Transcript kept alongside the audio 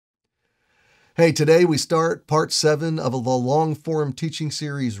Hey, today we start part 7 of the long-form teaching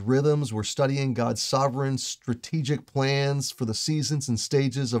series, Rhythms. We're studying God's sovereign strategic plans for the seasons and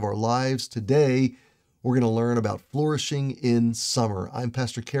stages of our lives. Today, we're going to learn about flourishing in summer. I'm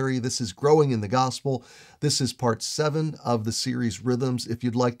Pastor Cary. This is Growing in the Gospel. This is part 7 of the series, Rhythms. If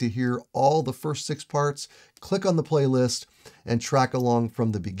you'd like to hear all the first 6 parts, click on the playlist and track along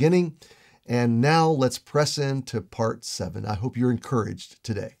from the beginning. And now let's press into part 7. I hope you're encouraged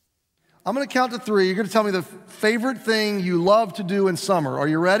today. I'm going to count to 3. You're going to tell me the favorite thing you love to do in summer. Are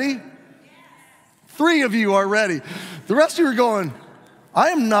you ready? Yes. 3 of you are ready. The rest of you are going, I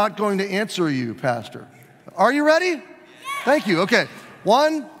am not going to answer you, Pastor. Are you ready? Yes. Thank you. Okay.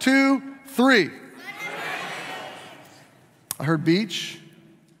 1, 2, 3. I heard beach.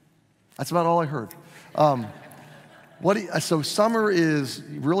 That's about all I heard. So summer is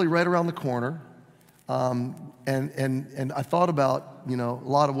really right around the corner. And I thought about, a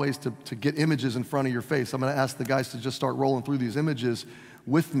lot of ways to get images in front of your face. I'm going to ask the guys to just start rolling through these images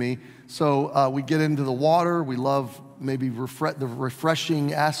with me. So we get into the water. We love maybe the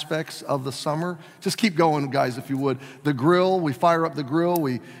refreshing aspects of the summer. Just keep going, guys, if you would. The grill, we fire up the grill.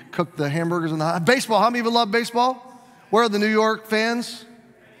 We cook the hamburgers and the baseball. How many of you love baseball? Where are the New York fans?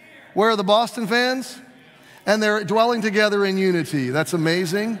 Where are the Boston fans? And they're dwelling together in unity. That's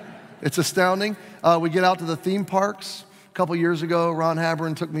amazing. It's astounding. We get out to the theme parks. A couple years ago, Ron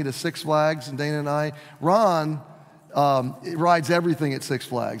Habron took me to Six Flags, and Dana and I. Ron rides everything at Six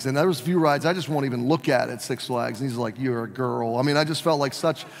Flags, and there was a few rides I just won't even look at Six Flags. And he's like, "You're a girl." I mean, I felt like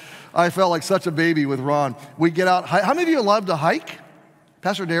such a baby with Ron. We get out. How many of you love to hike?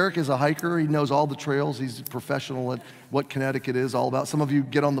 Pastor Derek is a hiker. He knows all the trails. He's a professional at what Connecticut is all about. Some of you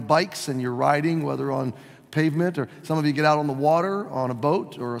get on the bikes and you're riding, whether on pavement, or some of you get out on the water on a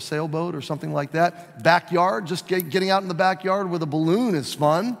boat or a sailboat or something like that. Backyard, just getting out in the backyard with a balloon is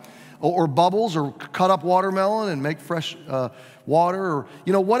fun, or bubbles, or cut up watermelon and make fresh water, or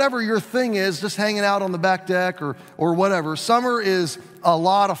whatever your thing is, just hanging out on the back deck or whatever. Summer is a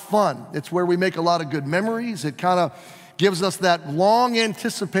lot of fun. It's where we make a lot of good memories. It kind of gives us that long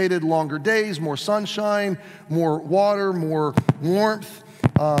anticipated longer days, more sunshine, more water, more warmth,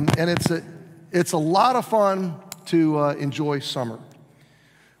 and it's a lot of fun to enjoy summer.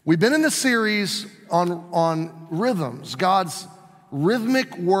 We've been in the series on rhythms, God's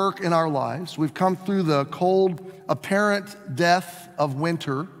rhythmic work in our lives. We've come through the cold, apparent death of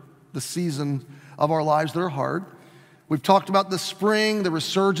winter, the season of our lives that are hard. We've talked about the spring, the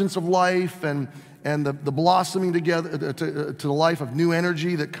resurgence of life, and the blossoming together to the life of new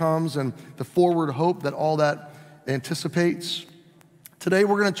energy that comes, and the forward hope that all that anticipates. Today,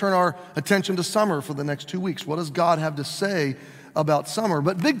 we're going to turn our attention to summer for the next 2 weeks. What does God have to say about summer?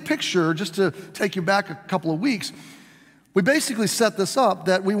 But big picture, just to take you back a couple of weeks, we basically set this up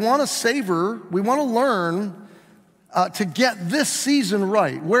that we want to savor, we want to learn to get this season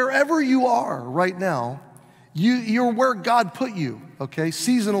right. Wherever you are right now, you're where God put you, okay?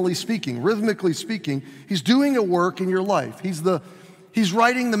 Seasonally speaking, rhythmically speaking, He's doing a work in your life. He's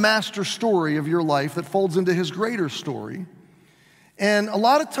writing the master story of your life that folds into His greater story. And a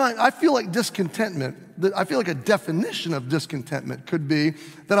lot of times, I feel like a definition of discontentment could be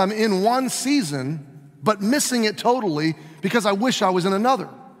that I'm in one season, but missing it totally because I wish I was in another.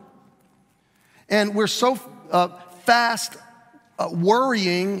 And we're so fast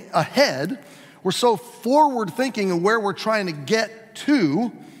worrying ahead, we're so forward thinking of where we're trying to get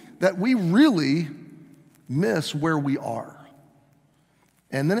to, that we really miss where we are.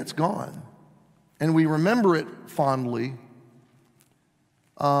 And then it's gone. And we remember it fondly.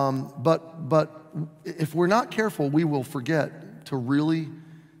 But if we're not careful, we will forget to really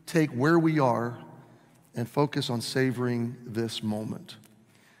take where we are and focus on savoring this moment.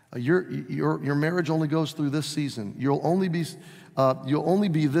 Your marriage only goes through this season. You'll only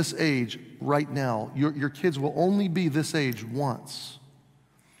be this age right now. Your kids will only be this age once.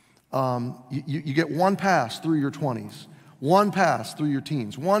 You get one pass through your 20s, one pass through your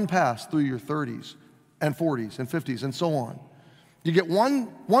teens, one pass through your 30s and 40s and 50s and so on. You get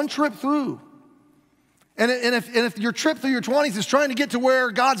one trip through. And if your trip through your 20s is trying to get to where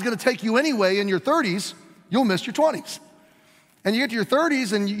God's going to take you anyway in your 30s, you'll miss your 20s. And you get to your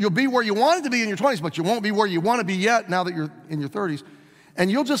 30s and you'll be where you wanted to be in your 20s, but you won't be where you want to be yet now that you're in your 30s. And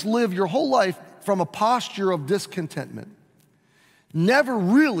you'll just live your whole life from a posture of discontentment, never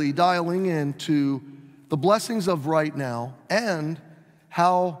really dialing into the blessings of right now and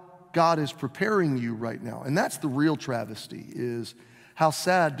how God is preparing you right now. And that's the real travesty, is how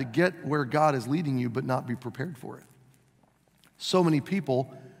sad to get where God is leading you but not be prepared for it. So many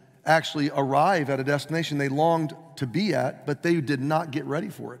people actually arrive at a destination they longed to be at, but they did not get ready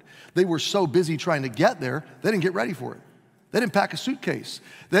for it. They were so busy trying to get there, they didn't get ready for it. They didn't pack a suitcase.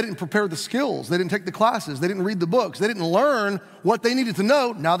 They didn't prepare the skills. They didn't take the classes. They didn't read the books. They didn't learn what they needed to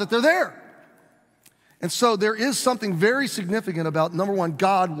know now that they're there. And so there is something very significant about, number one,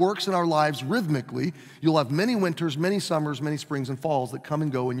 God works in our lives rhythmically. You'll have many winters, many summers, many springs and falls that come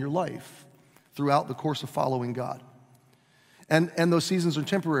and go in your life throughout the course of following God. And those seasons are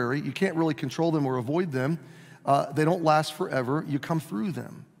temporary. You can't really control them or avoid them. They don't last forever. You come through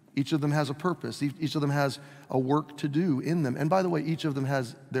them. Each of them has a purpose. Each of them has a work to do in them. And by the way, each of them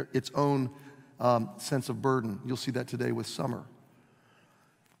has its own sense of burden. You'll see that today with summer.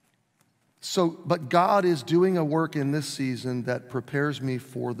 But God is doing a work in this season that prepares me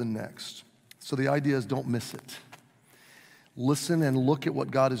for the next. So the idea is don't miss it. Listen and look at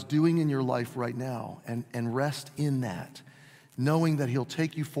what God is doing in your life right now and rest in that, knowing that He'll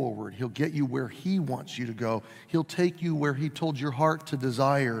take you forward. He'll get you where He wants you to go. He'll take you where He told your heart to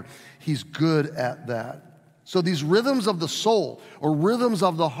desire. He's good at that. So these rhythms of the soul or rhythms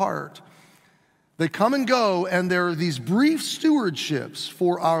of the heart, they come and go, and there are these brief stewardships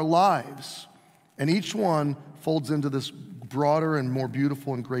for our lives. And each one folds into this broader and more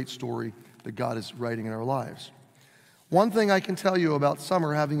beautiful and great story that God is writing in our lives. One thing I can tell you about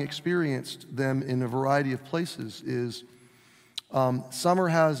summer, having experienced them in a variety of places, is summer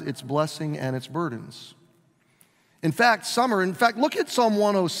has its blessing and its burdens. In fact, look at Psalm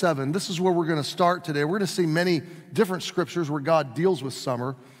 107. This is where we're going to start today. We're going to see many different scriptures where God deals with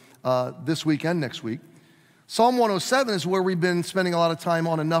summer this week and next week. Psalm 107 is where we've been spending a lot of time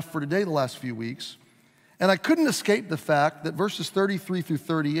on Enough for Today the last few weeks. And I couldn't escape the fact that verses 33 through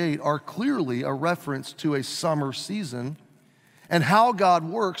 38 are clearly a reference to a summer season and how God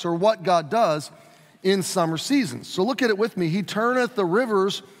works or what God does in summer seasons. So look at it with me. He turneth the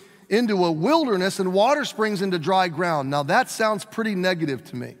rivers into a wilderness and water springs into dry ground. Now that sounds pretty negative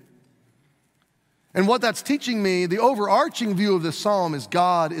to me. And what that's teaching me, the overarching view of this psalm is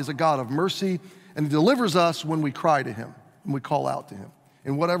God is a God of mercy and He delivers us when we cry to Him, when we call out to Him.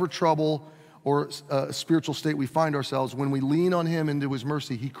 In whatever trouble or spiritual state we find ourselves, when we lean on Him into His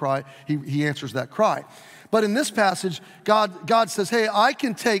mercy, He answers that cry. But in this passage, God says, hey, I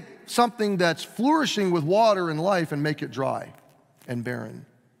can take something that's flourishing with water and life and make it dry and barren.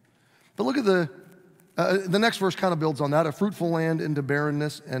 But look at the next verse kind of builds on that, a fruitful land into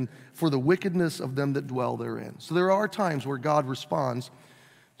barrenness and for the wickedness of them that dwell therein. So there are times where God responds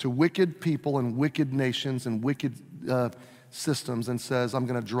to wicked people and wicked nations and wicked systems and says, I'm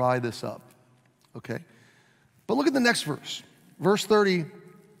going to dry this up. Okay? But look at the next verse. Verse 35,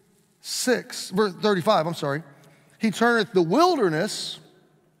 I'm sorry. He turneth the wilderness,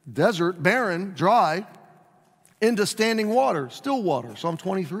 desert, barren, dry, into standing water, still water, Psalm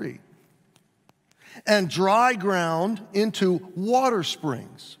 23. And dry ground into water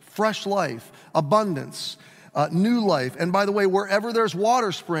springs, fresh life, abundance, new life. And by the way, wherever there's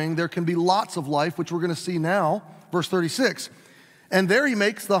water spring, there can be lots of life, which we're going to see now, verse 36. And there He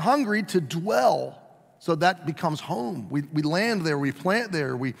makes the hungry to dwell. So that becomes home. We land there, we plant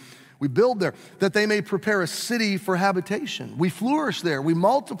there, we build there, that they may prepare a city for habitation. We flourish there, we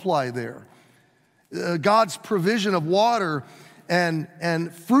multiply there. God's provision of water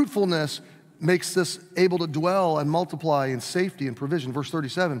and fruitfulness makes us able to dwell and multiply in safety and provision. Verse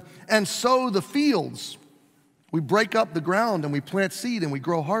 37, and sow the fields. We break up the ground and we plant seed and we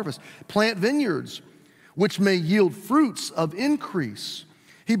grow harvest. Plant vineyards, which may yield fruits of increase.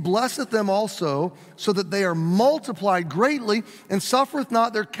 He blesseth them also, so that they are multiplied greatly, and suffereth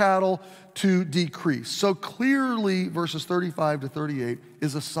not their cattle to decrease. So clearly, verses 35 to 38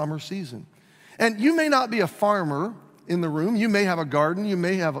 is a summer season. And you may not be a farmer in the room. You may have a garden. You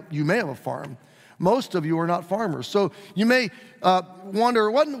may have a farm. Most of you are not farmers. So you may wonder,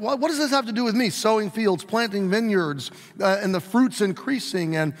 what does this have to do with me? Sowing fields, planting vineyards, and the fruits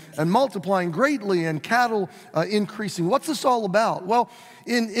increasing and multiplying greatly and cattle increasing. What's this all about? Well,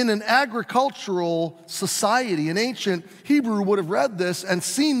 in an agricultural society, an ancient Hebrew would have read this and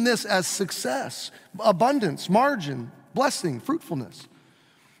seen this as success, abundance, margin, blessing, fruitfulness.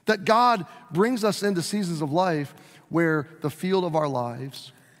 That God brings us into seasons of life where the field of our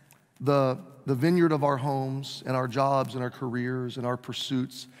lives, the vineyard of our homes and our jobs and our careers and our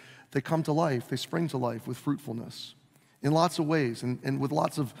pursuits, they come to life, they spring to life with fruitfulness in lots of ways and with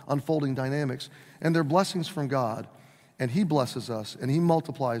lots of unfolding dynamics. And they're blessings from God, and He blesses us and He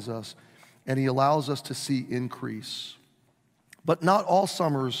multiplies us and He allows us to see increase. But not all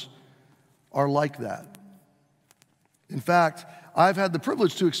summers are like that. In fact, I've had the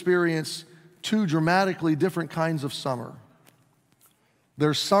privilege to experience two dramatically different kinds of summer.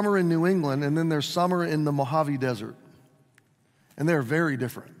 There's summer in New England, and then there's summer in the Mojave Desert. And they're very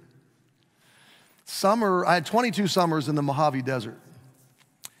different. I had 22 summers in the Mojave Desert.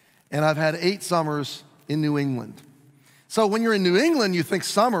 And I've had 8 summers in New England. So when you're in New England, you think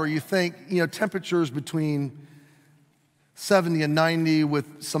summer, you think, temperatures between 70 and 90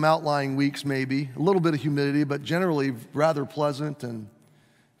 with some outlying weeks maybe, a little bit of humidity, but generally rather pleasant, and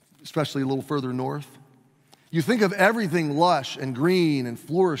especially a little further north. You think of everything lush and green and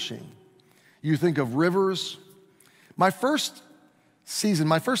flourishing. You think of rivers. My first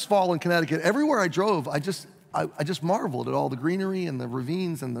fall in Connecticut, everywhere I drove, I just marveled at all the greenery and the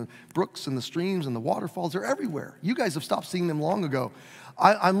ravines and the brooks and the streams and the waterfalls. They're everywhere. You guys have stopped seeing them long ago.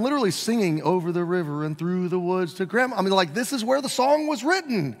 I'm literally singing over the river and through the woods to grandma. I mean, this is where the song was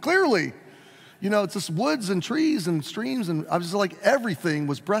written, clearly. It's just woods and trees and streams, and I was just like, everything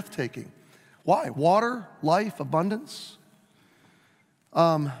was breathtaking. Why? Water, life, abundance.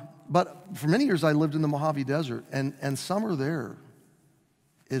 But for many years, I lived in the Mojave Desert, and summer there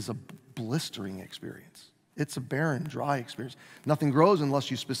is a blistering experience. It's a barren, dry experience. Nothing grows unless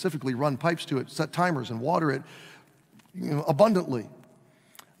you specifically run pipes to it, set timers, and water it abundantly.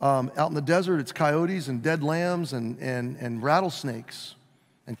 Out in the desert, it's coyotes and dead lambs and rattlesnakes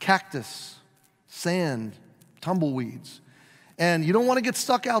and cactus, sand, tumbleweeds. And you don't want to get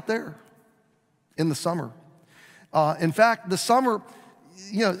stuck out there in the summer. In fact, the summer,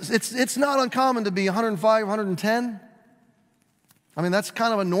 it's not uncommon to be 105, 110. I mean, that's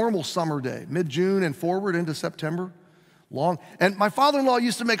kind of a normal summer day, mid-June and forward into September, long. And my father-in-law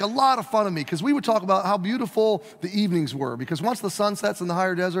used to make a lot of fun of me because we would talk about how beautiful the evenings were, because once the sun sets in the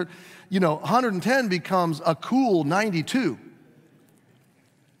higher desert, 110 becomes a cool 92.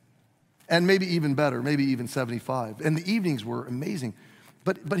 And maybe even better, maybe even 75. And the evenings were amazing.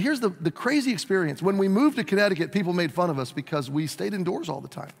 But here's the crazy experience. When we moved to Connecticut, people made fun of us because we stayed indoors all the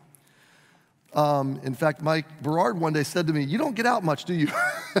time. In fact, Mike Berard one day said to me, "You don't get out much, do you?"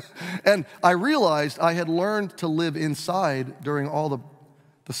 And I realized I had learned to live inside during all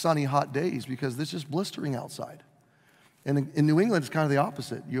the sunny, hot days because it's just blistering outside. And in New England, it's kind of the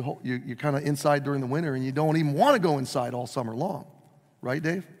opposite. You're kind of inside during the winter, and you don't even want to go inside all summer long. Right,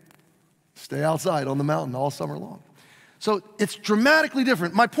 Dave? Stay outside on the mountain all summer long. So it's dramatically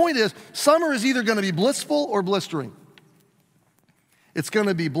different. My point is, summer is either going to be blissful or blistering. It's going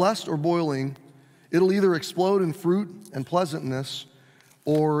to be blessed or boiling. It'll either explode in fruit and pleasantness,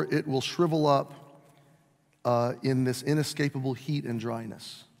 or it will shrivel up in this inescapable heat and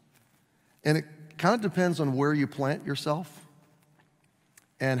dryness. And it kind of depends on where you plant yourself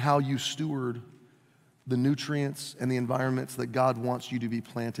and how you steward the nutrients and the environments that God wants you to be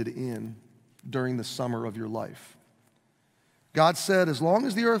planted in during the summer of your life. God said, as long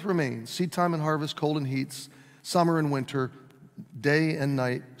as the earth remains, seed time and harvest, cold and heats, summer and winter, day and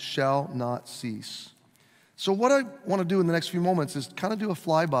night shall not cease. So what I want to do in the next few moments is kind of do a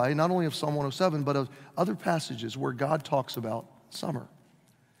flyby, not only of Psalm 107, but of other passages where God talks about summer.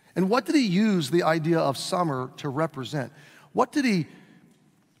 And what did he use the idea of summer to represent? What did he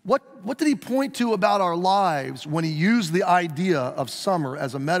point to about our lives when he used the idea of summer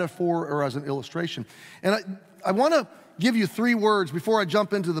as a metaphor or as an illustration? And I want to give you 3 words before I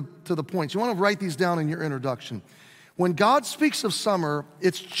jump into the points. You want to write these down in your introduction. When God speaks of summer,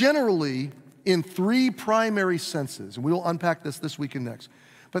 it's generally in 3 primary senses, and we will unpack this week and next.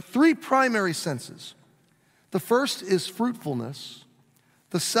 But 3 primary senses. The first is fruitfulness,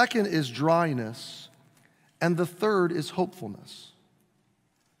 the second is dryness, and the third is hopefulness.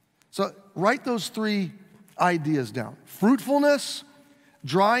 So write those 3 ideas down. Fruitfulness,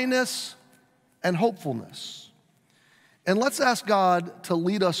 dryness, and hopefulness. And let's ask God to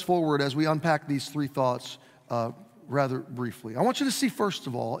lead us forward as we unpack these 3 thoughts rather briefly. I want you to see, first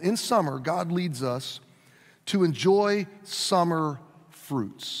of all, in summer, God leads us to enjoy summer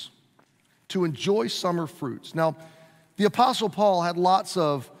fruits. To enjoy summer fruits. Now, the Apostle Paul had lots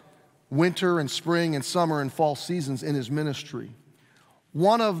of winter and spring and summer and fall seasons in his ministry.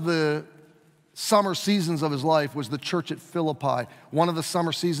 One of the summer seasons of his life was the church at Philippi. One of the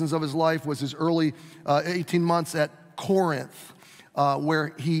summer seasons of his life was his early 18 months at Corinth,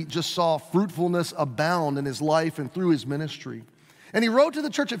 where he just saw fruitfulness abound in his life and through his ministry. And he wrote to the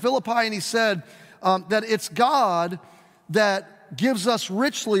church at Philippi and he said that it's God that gives us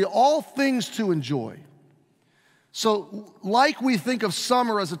richly all things to enjoy. So like we think of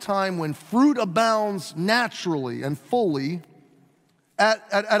summer as a time when fruit abounds naturally and fully at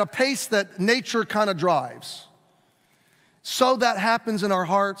a pace that nature kind of drives, so that happens in our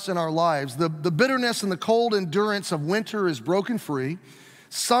hearts and our lives. The bitterness and the cold endurance of winter is broken free.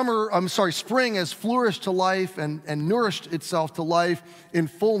 Spring has flourished to life and nourished itself to life in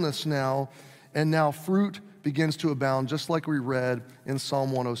fullness now, and now fruit begins to abound, just like we read in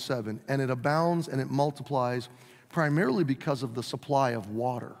Psalm 107. And it abounds and it multiplies primarily because of the supply of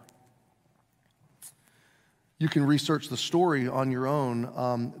water. You can research the story on your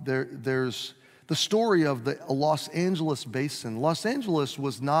own. There's the story of the Los Angeles basin. Los Angeles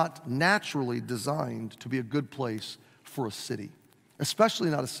was not naturally designed to be a good place for a city, especially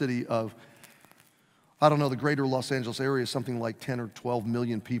not a city of, I don't know, the greater Los Angeles area is something like 10 or 12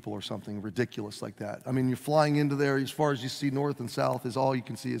 million people or something ridiculous like that. I mean, you're flying into there, as far as you see north and south is all you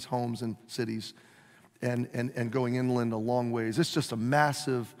can see is homes and cities and going inland a long ways. It's just a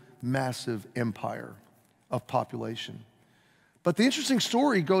massive, massive empire of population. But the interesting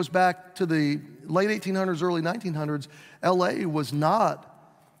story goes back to the late 1800s, early 1900s. LA was not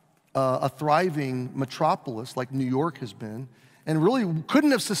a thriving metropolis like New York has been, and really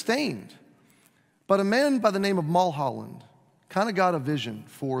couldn't have sustained. But a man by the name of Mulholland kind of got a vision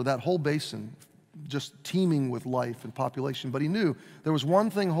for that whole basin, just teeming with life and population. But he knew there was one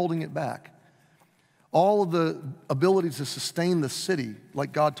thing holding it back. All of the ability to sustain the city,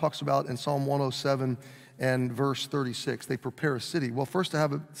 like God talks about in Psalm 107 and verse 36. They prepare a city. Well, first to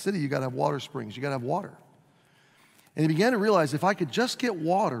have a city, you got to have water springs. You got to have water. And he began to realize, if I could just get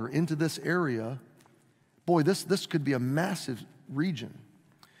water into this area, boy, this could be a massive region.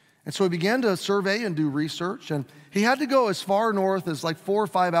 And so he began to survey and do research, and he had to go as far north as like 4 or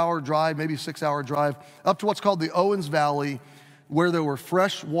 5 hour drive, maybe 6 hour drive, up to what's called the Owens Valley, where there were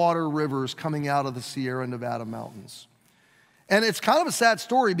freshwater rivers coming out of the Sierra Nevada mountains. And it's kind of a sad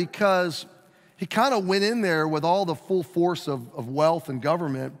story because he kind of went in there with all the full force of wealth and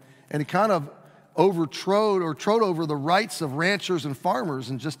government, and he kind of trode over the rights of ranchers and farmers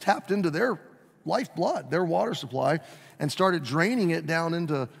and just tapped into their lifeblood, their water supply, and started draining it down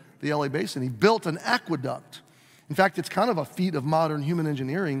into the LA basin. He built an aqueduct. In fact, it's kind of a feat of modern human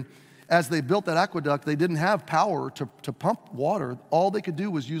engineering. As they built that aqueduct, they didn't have power to pump water. All they could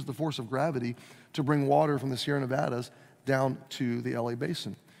do was use the force of gravity to bring water from the Sierra Nevadas down to the LA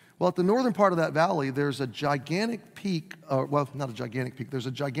basin. Well, at the northern part of that valley, there's a gigantic peak, well, not a gigantic peak, there's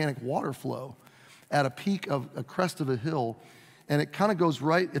a gigantic water flow at a peak of a crest of a hill, and it kind of goes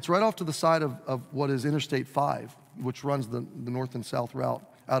it's right off to the side of what is Interstate 5, which runs the north and south route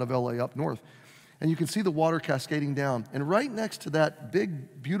out of LA up north. And you can see the water cascading down. And right next to that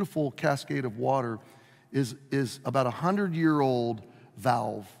big, beautiful cascade of water is about a 100-year-old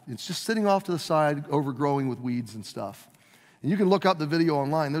valve. It's just sitting off to the side, overgrowing with weeds and stuff. And you can look up the video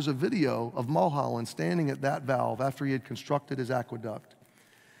online. There's a video of Mulholland standing at that valve after he had constructed his aqueduct,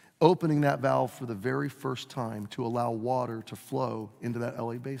 opening that valve for the very first time to allow water to flow into that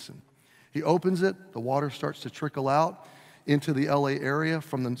LA basin. He opens it, the water starts to trickle out into the LA area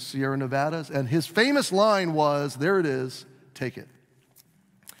from the Sierra Nevadas, and his famous line was, there it is, take it.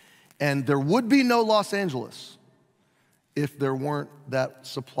 And there would be no Los Angeles if there weren't that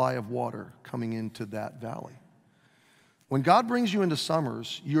supply of water coming into that valley. When God brings you into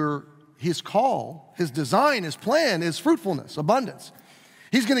summers, his call, his design, his plan is fruitfulness, abundance.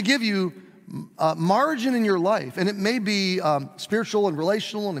 He's going to give you margin in your life, and it may be spiritual and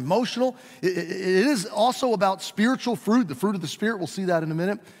relational and emotional. It is also about spiritual fruit, the fruit of the Spirit. We'll see that in a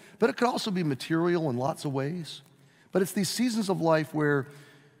minute. But it could also be material in lots of ways. But it's these seasons of life where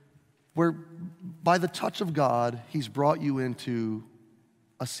by the touch of God, he's brought you into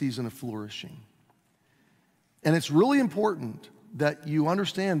a season of flourishing. And it's really important that you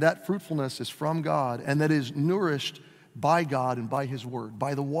understand that fruitfulness is from God and that is nourished by God and by his word,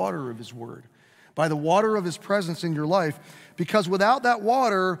 by the water of his word, by the water of his presence in your life. Because without that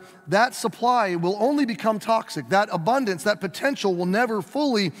water, that supply will only become toxic. That abundance, that potential will never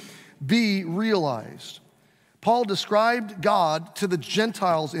fully be realized. Paul described God to the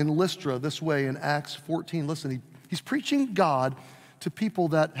Gentiles in Lystra this way in Acts 14. Listen, he's preaching God to people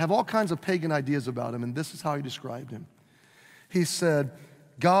that have all kinds of pagan ideas about him, and this is how he described him. He said,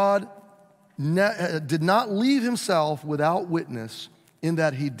 God did not leave himself without witness in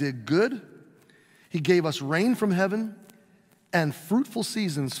that he did good. He gave us rain from heaven and fruitful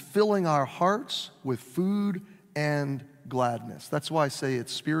seasons, filling our hearts with food and gladness. That's why I say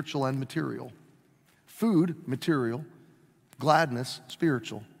it's spiritual and material. Food, material, gladness,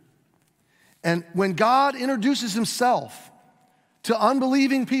 spiritual. And when God introduces himself to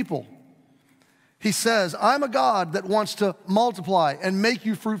unbelieving people, he says, I'm a God that wants to multiply and make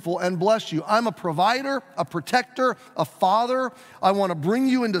you fruitful and bless you. I'm a provider, a protector, a father. I want to bring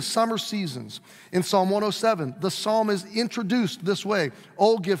you into summer seasons. In Psalm 107, the psalm is introduced this way.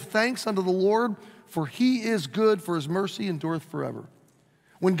 Oh, give thanks unto the Lord, for he is good, for his mercy endureth forever.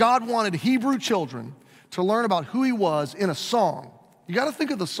 When God wanted Hebrew children to learn about who he was in a song, you got to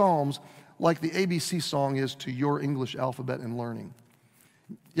think of the Psalms like the ABC song is to your English alphabet and learning.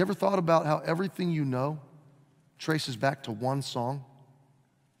 You ever thought about how everything you know traces back to one song?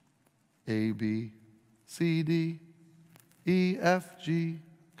 A, B, C, D, E, F, G,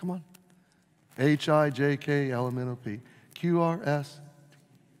 come on. H, I, J, K, L, M, N, O, P, Q, R, S.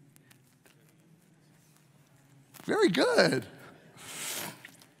 Very good.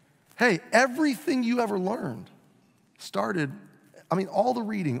 Hey, everything you ever learned started, all the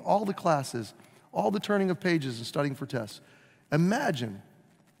reading, all the classes, all the turning of pages and studying for tests. Imagine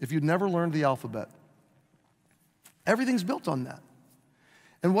if you'd never learned the alphabet. Everything's built on that.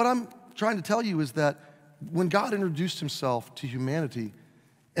 And what I'm trying to tell you is that when God introduced himself to humanity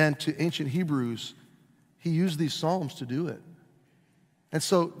and to ancient Hebrews, he used these Psalms to do it. And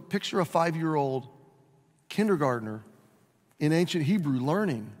so picture a 5-year-old kindergartner in ancient Hebrew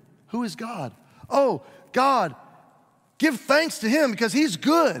learning, who is God? Oh, God, give thanks to him because he's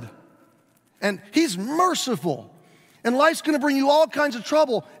good and he's merciful. And life's gonna bring you all kinds of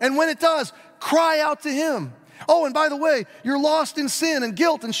trouble. And when it does, cry out to him. Oh, and by the way, you're lost in sin and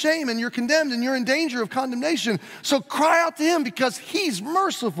guilt and shame and you're condemned and you're in danger of condemnation. So cry out to him because he's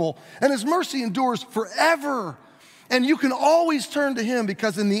merciful and his mercy endures forever. And you can always turn to him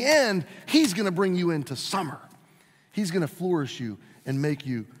because in the end, he's gonna bring you into summer. He's gonna flourish you and make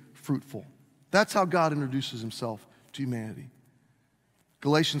you fruitful. That's how God introduces himself to humanity.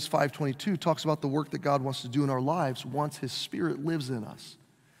 Galatians 5:22 talks about the work that God wants to do in our lives once his Spirit lives in us.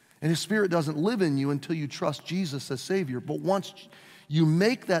 And his Spirit doesn't live in you until you trust Jesus as Savior. But once you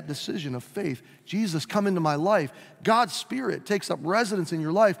make that decision of faith, Jesus, come into my life, God's Spirit takes up residence in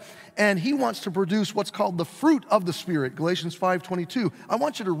your life, and he wants to produce what's called the fruit of the Spirit, Galatians 5:22. I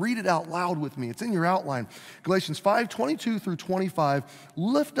want you to read it out loud with me. It's in your outline. Galatians 5:22 through 25.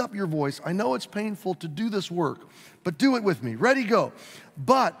 Lift up your voice. I know it's painful to do this work, but do it with me. Ready, go.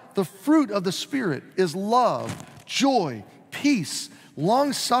 But the fruit of the Spirit is love, joy, peace,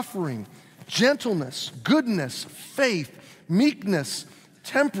 long-suffering, gentleness, goodness, faith, meekness,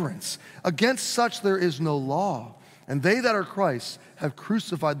 temperance. Against such there is no law. And they that are Christ's have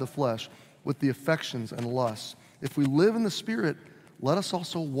crucified the flesh with the affections and lusts. If we live in the Spirit, let us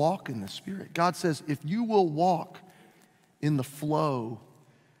also walk in the Spirit. God says, if you will walk in the flow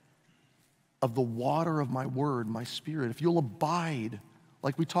of the water of my word, my Spirit, if you'll abide,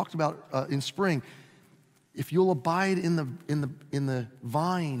 like we talked about in spring, if you'll abide in the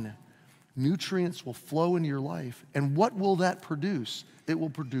vine, nutrients will flow into your life. And what will that produce? It will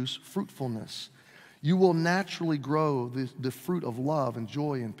produce fruitfulness. You will naturally grow the fruit of love and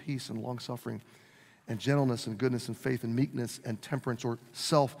joy and peace and long-suffering and gentleness and goodness and faith and meekness and temperance or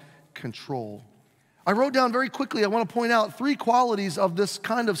self-control. I wrote down very quickly, I want to point out 3 qualities of this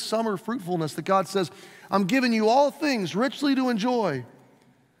kind of summer fruitfulness that God says, I'm giving you all things richly to enjoy.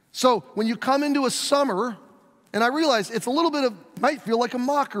 So when you come into a summer, and I realize it's a little bit of, might feel like a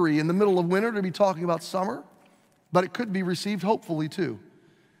mockery in the middle of winter to be talking about summer, but it could be received hopefully too,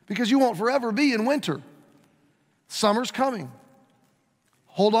 because you won't forever be in winter. Summer's coming.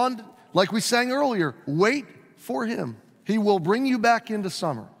 Hold on, like we sang earlier, wait for him. He will bring you back into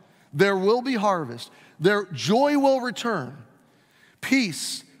summer. There will be harvest. Their joy will return.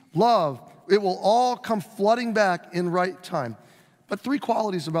 Peace, love, it will all come flooding back in right time. But 3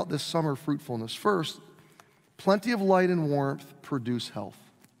 qualities about this summer fruitfulness. First, plenty of light and warmth produce health.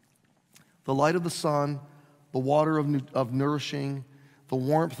 The light of the sun, the water of nourishing, the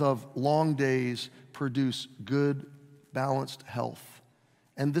warmth of long days produce good, balanced health.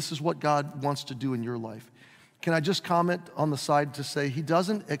 And this is what God wants to do in your life. Can I just comment on the side to say he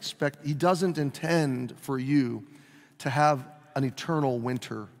doesn't intend for you to have an eternal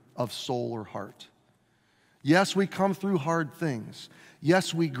winter of soul or heart. Yes, we come through hard things.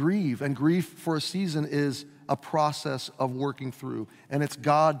 Yes, we grieve, and grief for a season is a process of working through, and it's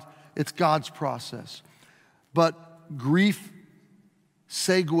God's process. But grief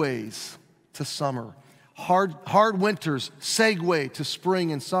segues to summer. Hard winters segue to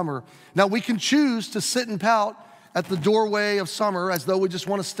spring and summer. Now, we can choose to sit and pout at the doorway of summer as though we just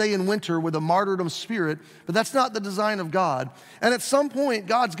want to stay in winter with a martyrdom spirit, but that's not the design of God. And at some point,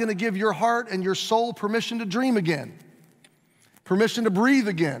 God's going to give your heart and your soul permission to dream again, permission to breathe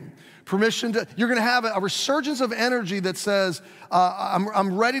again, you're going to have a resurgence of energy that says,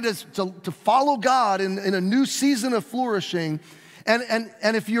 I'm ready to follow God in a new season of flourishing. And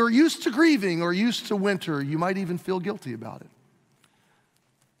if you're used to grieving or used to winter, you might even feel guilty about it.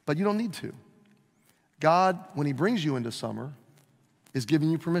 But you don't need to. God, when he brings you into summer, is giving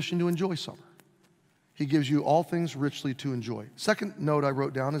you permission to enjoy summer. He gives you all things richly to enjoy. Second note I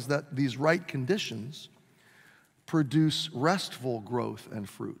wrote down is that these right conditions produce restful growth and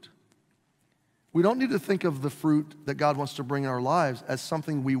fruit. We don't need to think of the fruit that God wants to bring in our lives as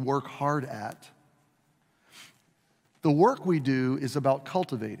something we work hard at. The work we do is about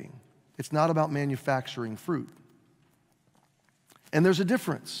cultivating. It's not about manufacturing fruit. And there's a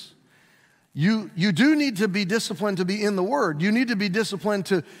difference. You do need to be disciplined to be in the Word. You need to be disciplined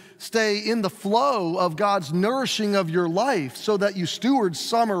to stay in the flow of God's nourishing of your life so that you steward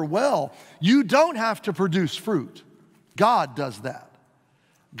summer well. You don't have to produce fruit. God does that.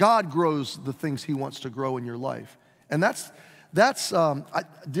 God grows the things He wants to grow in your life. And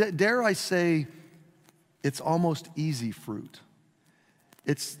dare I say, it's almost easy fruit.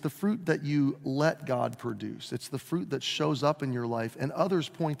 It's the fruit that you let God produce. It's the fruit that shows up in your life and others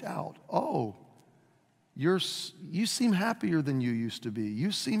point out, oh, you seem happier than you used to be.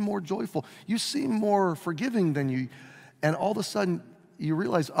 You seem more joyful. You seem more forgiving than you. And all of a sudden, you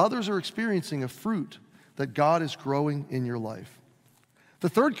realize others are experiencing a fruit that God is growing in your life. The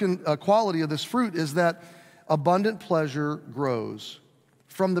third quality of this fruit is that abundant pleasure grows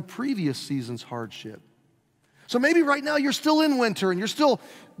from the previous season's hardship. So maybe right now you're still in winter and you're still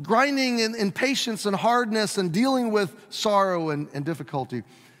grinding in patience and hardness and dealing with sorrow and difficulty.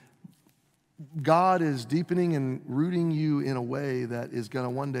 God is deepening and rooting you in a way that is going to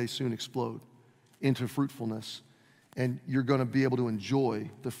one day soon explode into fruitfulness, and you're going to be able to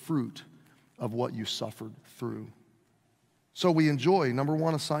enjoy the fruit of what you suffered through. So we enjoy, number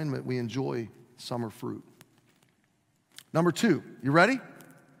one assignment, we enjoy summer fruit. Number two, you ready?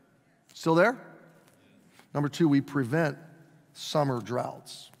 Still there? Number two, we prevent summer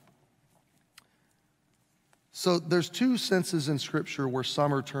droughts. So there's two senses in Scripture where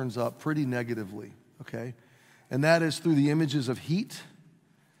summer turns up pretty negatively, okay? And that is through the images of heat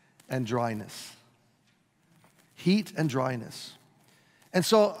and dryness. Heat and dryness. And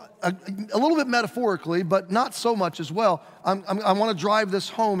so a little bit metaphorically, but not so much as well, I want to drive this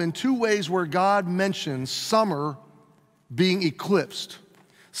home in two ways where God mentions summer being eclipsed,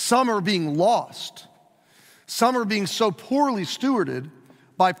 summer being lost, summer being so poorly stewarded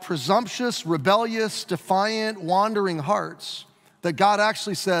by presumptuous, rebellious, defiant, wandering hearts that God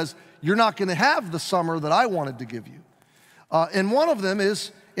actually says, you're not going to have the summer that I wanted to give you. And one of them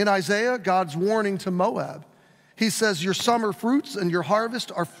is in Isaiah, God's warning to Moab. He says, your summer fruits and your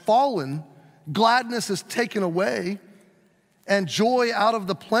harvest are fallen, gladness is taken away, and joy out of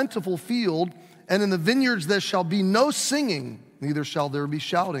the plentiful field, and in the vineyards there shall be no singing, neither shall there be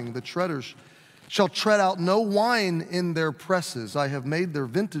shouting. The treaders shall tread out no wine in their presses. I have made their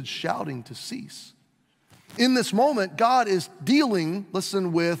vintage shouting to cease. In this moment, God is dealing,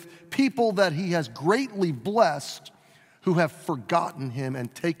 listen, with people that He has greatly blessed who have forgotten Him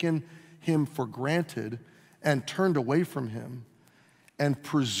and taken Him for granted and turned away from Him and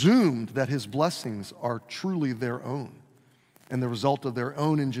presumed that His blessings are truly their own and the result of their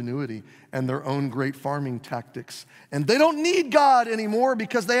own ingenuity and their own great farming tactics. And they don't need God anymore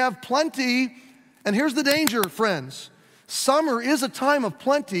because they have plenty. And here's the danger, friends. Summer is a time of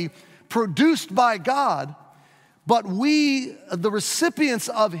plenty produced by God, but we, the recipients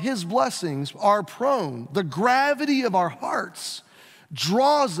of His blessings, are prone. The gravity of our hearts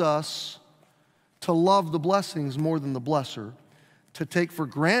draws us to love the blessings more than the blesser, to take for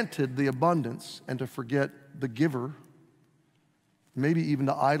granted the abundance and to forget the giver, maybe even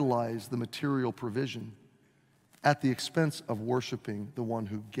to idolize the material provision at the expense of worshiping the one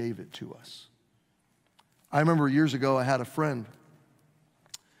who gave it to us. I remember years ago I had a friend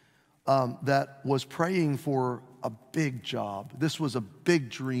that was praying for a big job. This was a big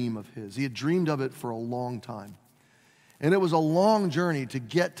dream of his. He had dreamed of it for a long time. And it was a long journey to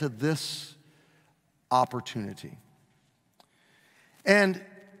get to this opportunity. And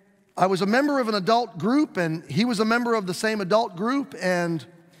I was a member of an adult group, and he was a member of the same adult group. And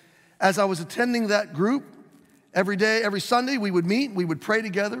as I was attending that group, every day, every Sunday, we would meet, we would pray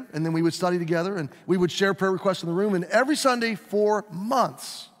together, and then we would study together, and we would share prayer requests in the room. And every Sunday for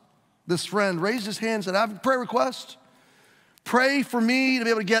months, this friend raised his hand and said, I have a prayer request. Pray for me to be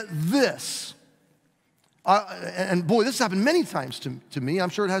able to get this. And boy, this happened many times to me. I'm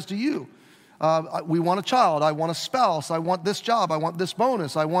sure it has to you. We want a child. I want a spouse. I want this job. I want this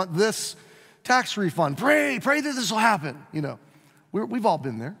bonus. I want this tax refund. Pray that this will happen. You know, we've all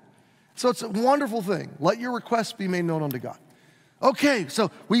been there. So it's a wonderful thing. Let your requests be made known unto God. Okay, so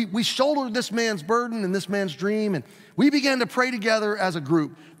we shouldered this man's burden and this man's dream, and we began to pray together as a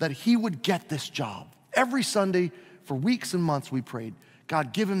group that he would get this job. Every Sunday for weeks and months we prayed,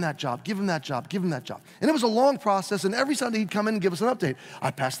 God, give him that job, give him that job, give him that job. And it was a long process, and every Sunday he'd come in and give us an update.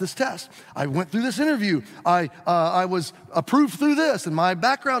 I passed this test. I went through this interview. I was approved through this, and my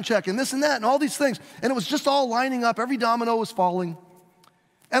background check, and this and that, and all these things. And it was just all lining up. Every domino was falling.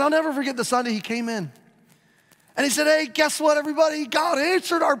 And I'll never forget the Sunday he came in. And he said, hey, guess what, everybody? God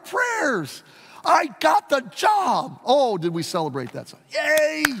answered our prayers. I got the job. Oh, did we celebrate that Sunday?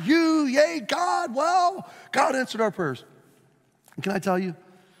 Yay, you, yay, God. Well, God answered our prayers. And can I tell you,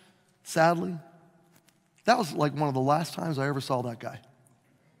 sadly, that was like one of the last times I ever saw that guy.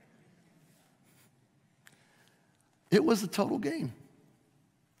 It was a total game.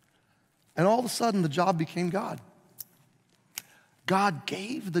 And all of a sudden, the job became God. God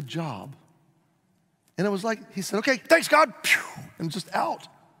gave the job. And it was like, he said, okay, thanks, God. And just out.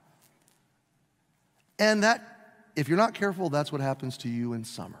 And that, if you're not careful, that's what happens to you in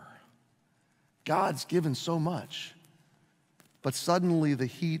summer. God's given so much. But suddenly the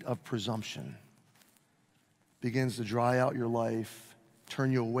heat of presumption begins to dry out your life,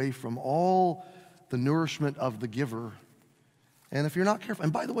 turn you away from all the nourishment of the giver. And if you're not careful,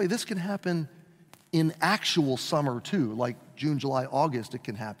 and by the way, this can happen in actual summer too, like June, July, August, it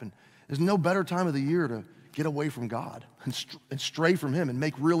can happen. There's no better time of the year to get away from God and stray from him and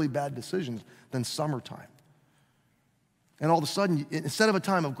make really bad decisions than summertime. And all of a sudden, instead of a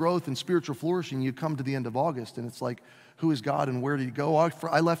time of growth and spiritual flourishing, you come to the end of August and it's like, who is God and where did he go?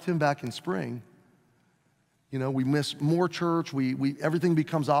 I left him back in spring. You know, we miss more church, everything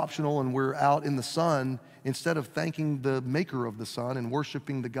becomes optional and we're out in the sun instead of thanking the maker of the sun and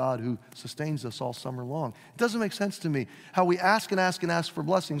worshiping the God who sustains us all summer long. It doesn't make sense to me how we ask and ask and ask for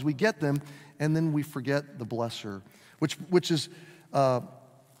blessings, we get them, and then we forget the blesser, which is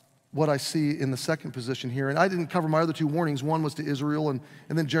what I see in the second position here. And I didn't cover my other two warnings. One was to Israel, and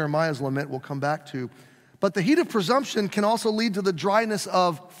then Jeremiah's lament we'll come back to. But the heat of presumption can also lead to the dryness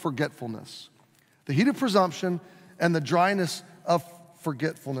of forgetfulness. The heat of presumption and the dryness of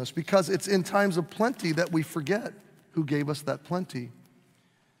forgetfulness, because it's in times of plenty that we forget who gave us that plenty.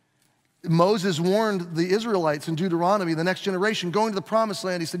 Moses warned the Israelites in Deuteronomy, the next generation, going to the promised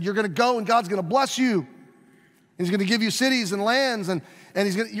land. He said, you're going to go and God's going to bless you. He's going to give you cities and lands, and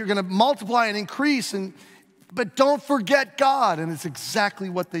you're going to multiply and increase, but don't forget God. And it's exactly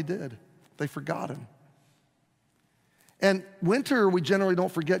what they did. They forgot him. And winter, we generally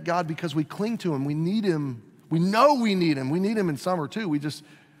don't forget God because we cling to him. We need him. We know we need him. We need him in summer too. We just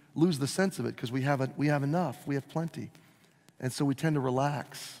lose the sense of it because we have enough. We have plenty. And so we tend to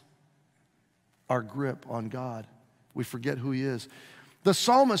relax our grip on God. We forget who he is. The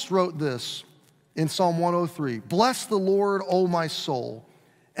psalmist wrote this in Psalm 103, bless the Lord, O my soul,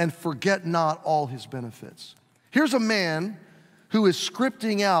 and forget not all his benefits. Here's a man who is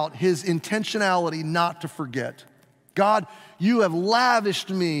scripting out his intentionality not to forget. God, you have lavished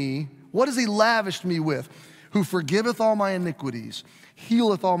me. What has he lavished me with? Who forgiveth all my iniquities,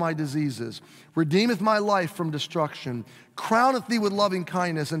 healeth all my diseases, redeemeth my life from destruction, crowneth thee with loving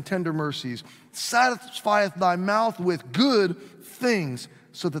kindness and tender mercies, satisfieth thy mouth with good things,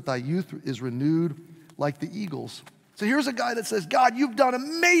 so that thy youth is renewed like the eagles. So here's a guy that says, God, you've done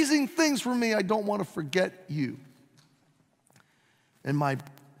amazing things for me. I don't want to forget you. And my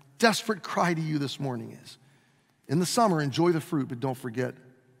desperate cry to you this morning is, in the summer, enjoy the fruit, but don't forget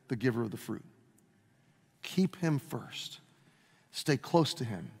the giver of the fruit. Keep him first. Stay close to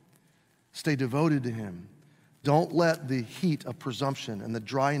him. Stay devoted to him. Don't let the heat of presumption and the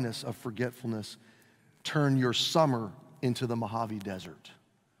dryness of forgetfulness turn your summer into the Mojave Desert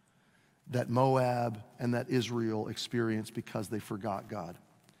that Moab and that Israel experienced because they forgot God.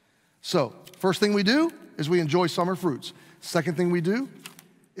 So, first thing we do is we enjoy summer fruits. Second thing we do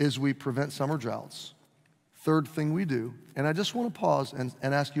is we prevent summer droughts. Third thing we do, and I just want to pause and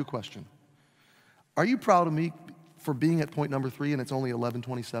ask you a question. Are you proud of me for being at point number 3 and it's only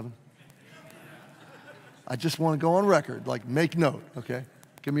 11:27? I just want to go on record, like make note, okay?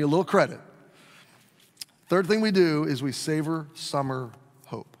 Give me a little credit. Third thing we do is we savor summer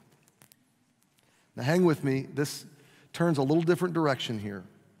hope. Now hang with me, this turns a little different direction here.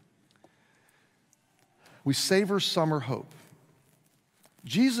 We savor summer hope.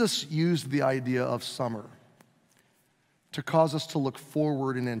 Jesus used the idea of summer to cause us to look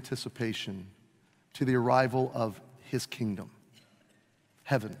forward in anticipation to the arrival of his kingdom,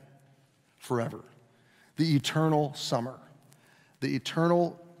 heaven, forever, the eternal summer, the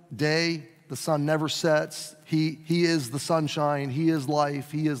eternal day. The sun never sets. He is the sunshine. He is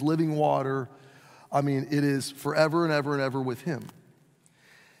life. He is living water. I mean, it is forever and ever and ever with him.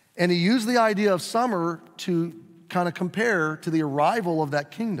 And he used the idea of summer to kind of compare to the arrival of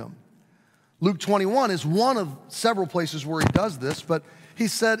that kingdom. Luke 21 is one of several places where he does this, but it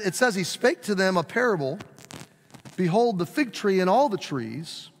says he spake to them a parable. Behold, the fig tree and all the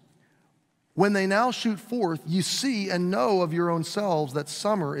trees, when they now shoot forth, you see and know of your own selves that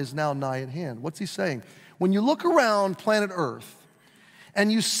summer is now nigh at hand. What's he saying? When you look around planet Earth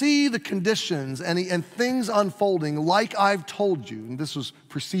and you see the conditions and things unfolding like I've told you, and this was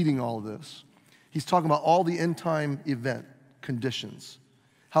preceding all of this, he's talking about all the end time event conditions,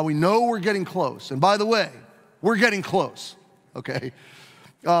 how we know we're getting close. And by the way, we're getting close, okay?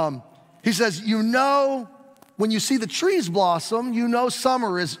 He says, you know, when you see the trees blossom, you know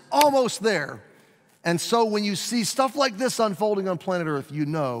summer is almost there. And so when you see stuff like this unfolding on planet Earth, you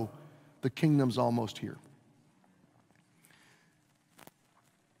know the kingdom's almost here.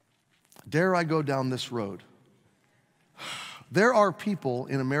 Dare I go down this road? There are people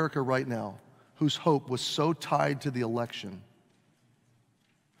in America right now whose hope was so tied to the election,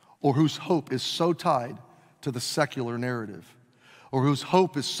 or whose hope is so tied to the secular narrative, or whose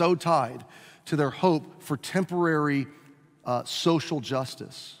hope is so tied to their hope for temporary social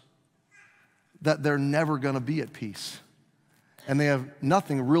justice, that they're never going to be at peace. And they have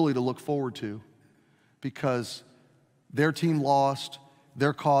nothing really to look forward to because their team lost,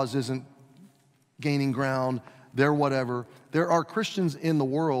 their cause isn't gaining ground, they're whatever. There are Christians in the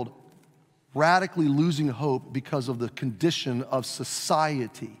world radically losing hope because of the condition of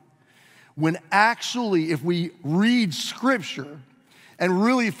society. When actually, if we read Scripture and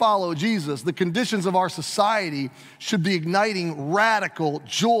really follow Jesus, the conditions of our society should be igniting radical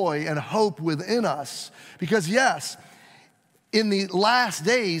joy and hope within us. Because yes, in the last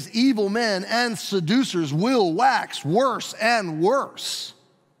days, evil men and seducers will wax worse and worse.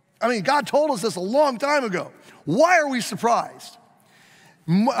 I mean, God told us this a long time ago. Why are we surprised?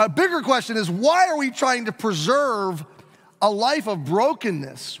 A bigger question is, why are we trying to preserve a life of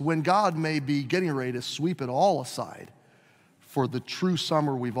brokenness when God may be getting ready to sweep it all aside for the true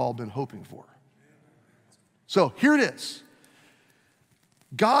summer we've all been hoping for? So here it is.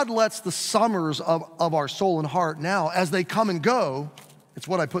 God lets the summers of our soul and heart now, as they come and go, it's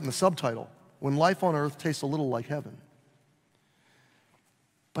what I put in the subtitle, when life on earth tastes a little like heaven.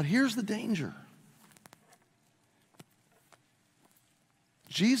 But here's the danger.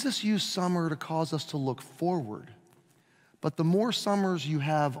 Jesus used summer to cause us to look forward. But the more summers you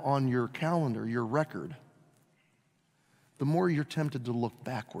have on your calendar, your record, the more you're tempted to look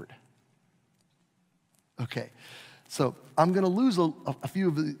backward. Okay, so I'm going to lose a few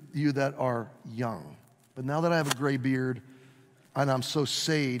of you that are young. But now that I have a gray beard and I'm so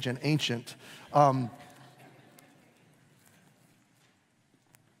sage and ancient, the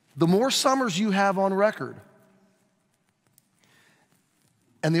more summers you have on record,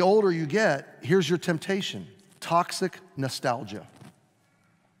 and the older you get, here's your temptation: toxic nostalgia.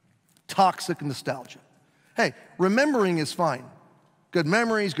 Toxic nostalgia. Hey, remembering is fine. Good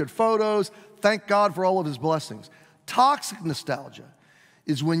memories, good photos. Thank God for all of his blessings. Toxic nostalgia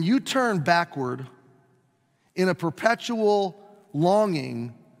is when you turn backward in a perpetual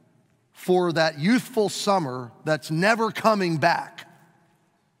longing for that youthful summer that's never coming back.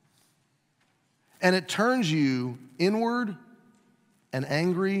 And it turns you inward and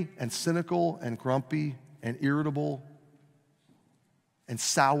angry and cynical and grumpy and irritable and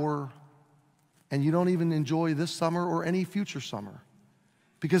sour, and you don't even enjoy this summer or any future summer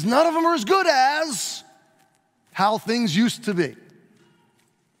because none of them are as good as how things used to be.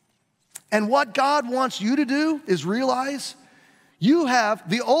 And what God wants you to do is realize you have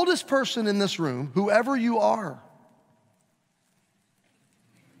the oldest person in this room, whoever you are.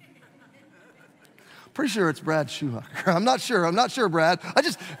 Pretty sure it's Brad Schumacher. I'm not sure, Brad. I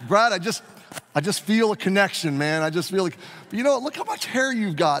just feel a connection, man. I just feel like, you know, look how much hair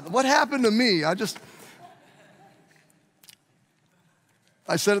you've got. What happened to me? I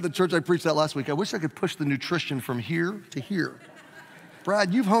said at the church I preached that last week, I wish I could push the nutrition from here to here.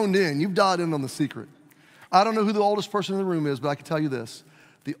 Brad, you've honed in. You've dialed in on the secret. I don't know who the oldest person in the room is, but I can tell you this.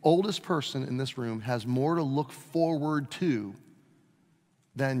 The oldest person in this room has more to look forward to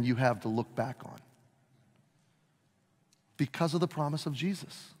than you have to look back on, because of the promise of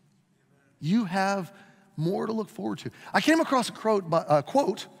Jesus. You have more to look forward to. I came across a quote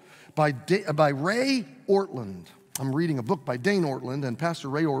by Ray Ortlund. I'm reading a book by Dane Ortlund, and Pastor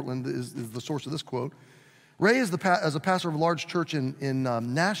Ray Ortlund is the source of this quote. Ray is a pastor of a large church in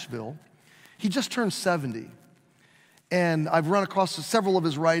Nashville. He just turned 70. And I've run across several of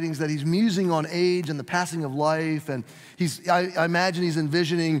his writings that he's musing on age and the passing of life. And I imagine he's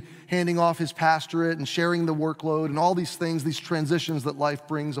envisioning handing off his pastorate and sharing the workload and all these things, these transitions that life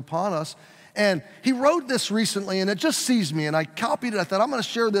brings upon us. And he wrote this recently, and it just seized me, and I copied it. I thought, I'm going to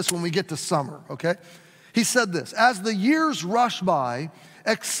share this when we get to summer, okay? He said this: as the years rush by,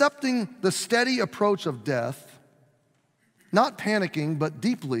 accepting the steady approach of death, not panicking, but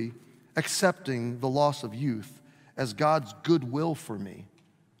deeply accepting the loss of youth as God's goodwill for me,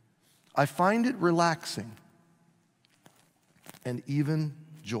 I find it relaxing and even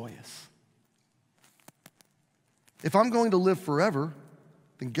joyous. If I'm going to live forever,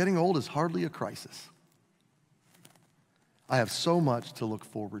 then getting old is hardly a crisis. I have so much to look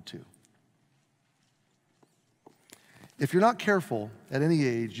forward to. If you're not careful at any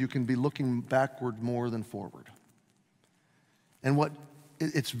age, you can be looking backward more than forward. And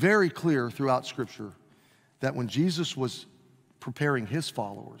it's very clear throughout Scripture that when Jesus was preparing his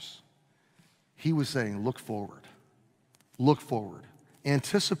followers, he was saying, look forward,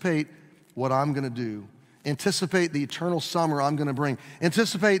 anticipate what I'm going to do, anticipate the eternal summer I'm going to bring,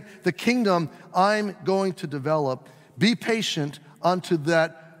 anticipate the kingdom I'm going to develop, be patient unto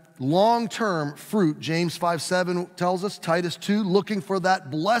that long-term fruit. James 5:7 tells us, Titus 2, looking for that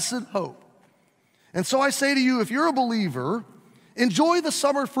blessed hope. And so I say to you, if you're a believer, enjoy the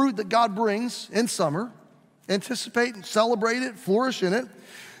summer fruit that God brings in summer. Anticipate and celebrate it, flourish in it.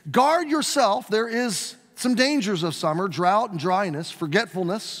 Guard yourself. There is some dangers of summer: drought and dryness,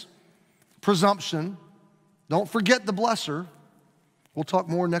 forgetfulness, presumption. Don't forget the blesser. We'll talk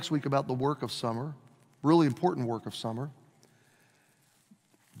more next week about the work of summer, really important work of summer.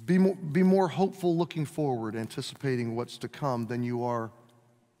 Be more hopeful looking forward, anticipating what's to come, than you are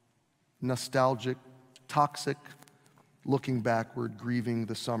nostalgic, toxic, looking backward, grieving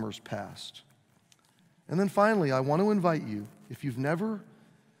the summer's past. And then finally, I want to invite you, if you've never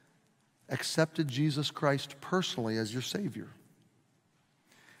accepted Jesus Christ personally as your Savior,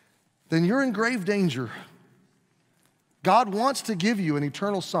 then you're in grave danger. God wants to give you an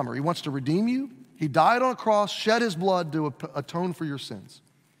eternal summer. He wants to redeem you. He died on a cross, shed his blood to atone for your sins.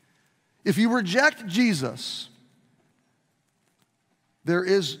 If you reject Jesus, there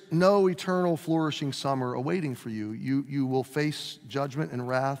is no eternal flourishing summer awaiting for you. You will face judgment and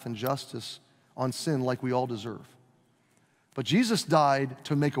wrath and justice on sin like we all deserve. But Jesus died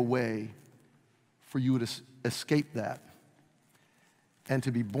to make a way for you to escape that and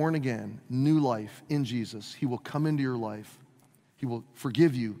to be born again, new life in Jesus. He will come into your life. He will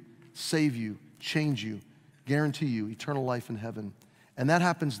forgive you, save you, change you, guarantee you eternal life in heaven. And that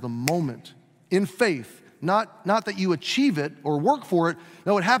happens the moment in faith, not that you achieve it or work for it.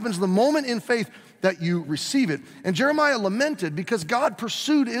 No, it happens the moment in faith that you receive it. And Jeremiah lamented because God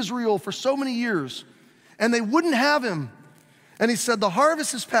pursued Israel for so many years and they wouldn't have him. And he said, the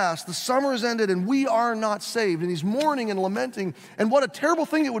harvest is past, the summer is ended, and we are not saved. And he's mourning and lamenting. And what a terrible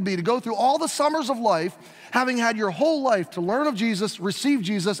thing it would be to go through all the summers of life, having had your whole life to learn of Jesus, receive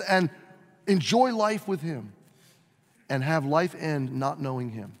Jesus, and enjoy life with him, and have life end not knowing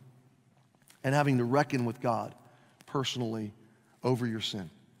him and having to reckon with God personally over your sin.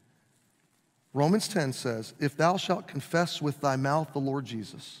 Romans 10 says, if thou shalt confess with thy mouth the Lord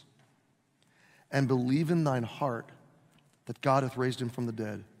Jesus and believe in thine heart that God hath raised him from the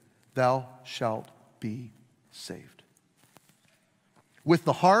dead, thou shalt be saved. With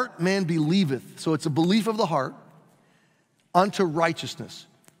the heart man believeth, so it's a belief of the heart, unto righteousness,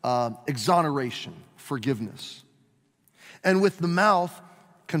 exoneration, forgiveness. And with the mouth,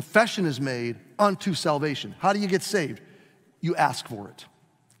 confession is made unto salvation. How do you get saved? You ask for it.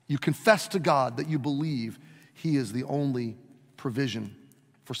 You confess to God that you believe he is the only provision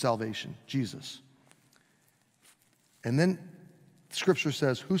for salvation, Jesus. And then Scripture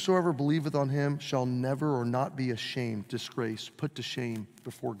says, whosoever believeth on him shall never or not be ashamed, disgraced, put to shame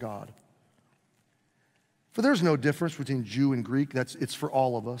before God. For there's no difference between Jew and Greek. It's for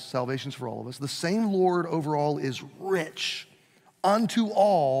all of us. Salvation's for all of us. The same Lord over all is rich unto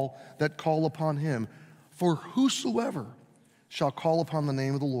all that call upon him. For whosoever shall call upon the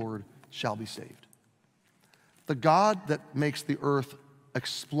name of the Lord shall be saved. The God that makes the earth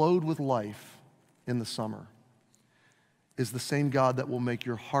explode with life in the summer is the same God that will make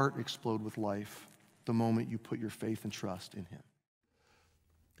your heart explode with life the moment you put your faith and trust in him.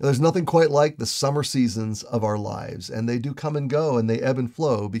 There's nothing quite like the summer seasons of our lives, and they do come and go and they ebb and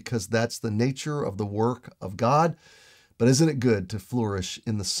flow because that's the nature of the work of God. But isn't it good to flourish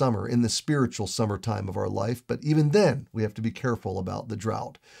in the summer, in the spiritual summertime of our life? But even then, we have to be careful about the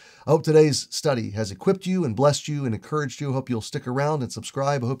drought. I hope today's study has equipped you and blessed you and encouraged you. I hope you'll stick around and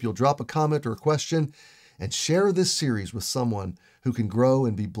subscribe. I hope you'll drop a comment or a question. and share this series with someone who can grow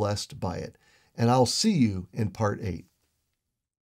and be blessed by it. And I'll see you in part 8.